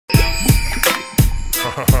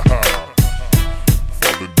Father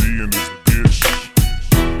D in this bitch.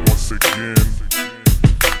 Once again,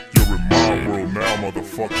 you're in my world now,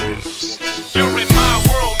 motherfuckers. You're in my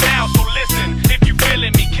world now, so listen. If you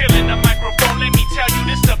feeling me killing the microphone, let me tell you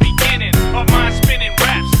this the beginning of my spinning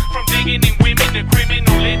raps. From digging in women to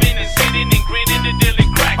criminal living and sitting and grinning to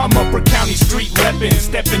dealing crack. I'm Upper County street reppin',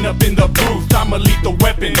 stepping up in the booth. I'm a lethal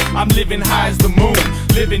weapon. I'm living high as the moon,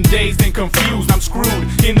 living dazed and confused. I'm screwed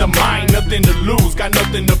in the mind, nothing to lose, got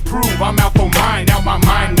nothing to prove. I'm out for mine, out my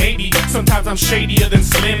mind maybe. Sometimes I'm shadier than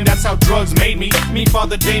Slim, that's how drugs made me. Me,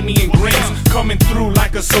 Father Damien Grinnz, coming through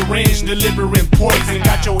like a syringe, delivering poison.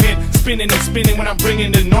 Got your head spinning and spinning when I'm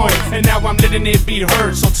bringing the noise, and now I'm letting it be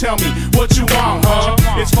heard. So tell me what you want, huh?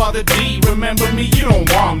 It's Father D, remember me, you don't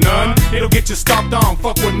want none. It'll get you stomped on,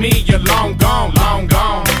 fuck with me, you're long gone, long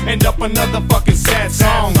gone. End up another fucking sad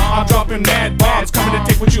song. I'm dropping mad bombs, coming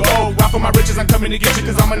to take what you owe. Out for my riches, I'm coming to get you,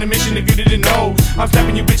 cause I'm on a mission if you didn't know. I'm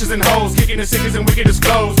slapping you bitches and hoes, kicking the sickest and wickedest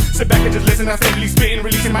flows. Sit back and just listen, I'm steadily spitting,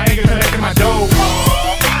 releasing my anger, collecting my dough.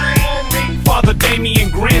 Father Damien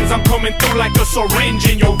Grinnz, I'm coming through like a syringe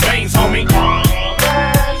in your veins, homie.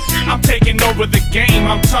 I'm taking over the game,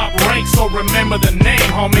 I'm top rank, so remember the name,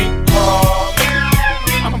 homie.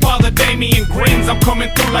 I'm Father Damien Grinnz, I'm coming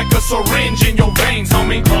through like a syringe in your veins,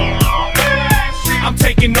 homie. I'm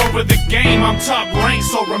taking over the game, I'm top rank,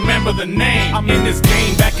 so remember the name. I'm in this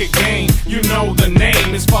game back again, you know the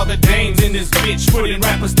name is Father Dames in this bitch, putting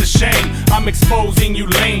rappers to shame. I'm exposing you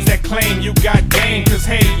lames that claim you got game, cause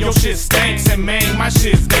hey, your shit stinks, and man, my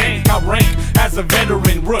shit's dang. I rank as a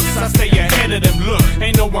veteran rooks, I stay ahead of them, look,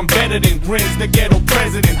 ain't no one better than Grinnz, the ghetto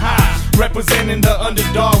president. High, representing the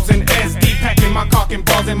underdogs and SD, packing my cock and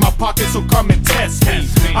balls in my pocket, so come and test me.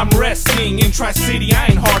 I'm resting in Tri-City, I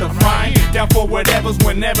ain't hard to find, down for whatever's,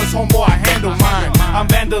 whenever's, homeboy, I handle mine. I'm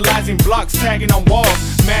vandalizing blocks, tagging on walls,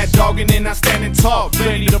 mad dogging and I standing tall,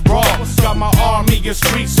 ready to brawl. Got my army of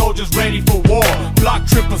street soldiers ready for war. Block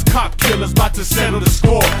trippers, cop killers, about to settle the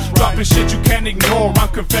score. Dropping shit you can't ignore, I'm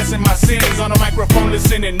confessing my sins on a microphone,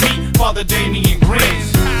 listening me, Father Damien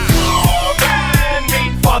Grinnz.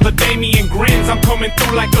 Father Damien Grinnz, I'm coming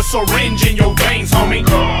through like a syringe in your veins, homie.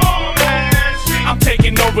 I'm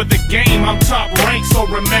taking over the game, I'm top rank, so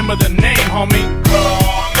remember the name, homie.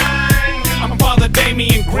 I'm Father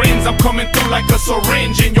Damien Grinnz, I'm coming through like a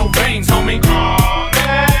syringe in your veins, homie.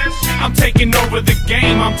 I'm taking over the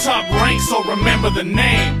game, I'm top rank, so remember the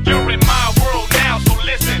name. You're in my world now, so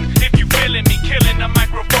listen. If you feeling me killing the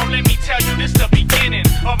microphone, let me tell you this the beginning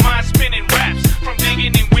of my spinning raps. From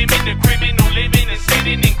digging in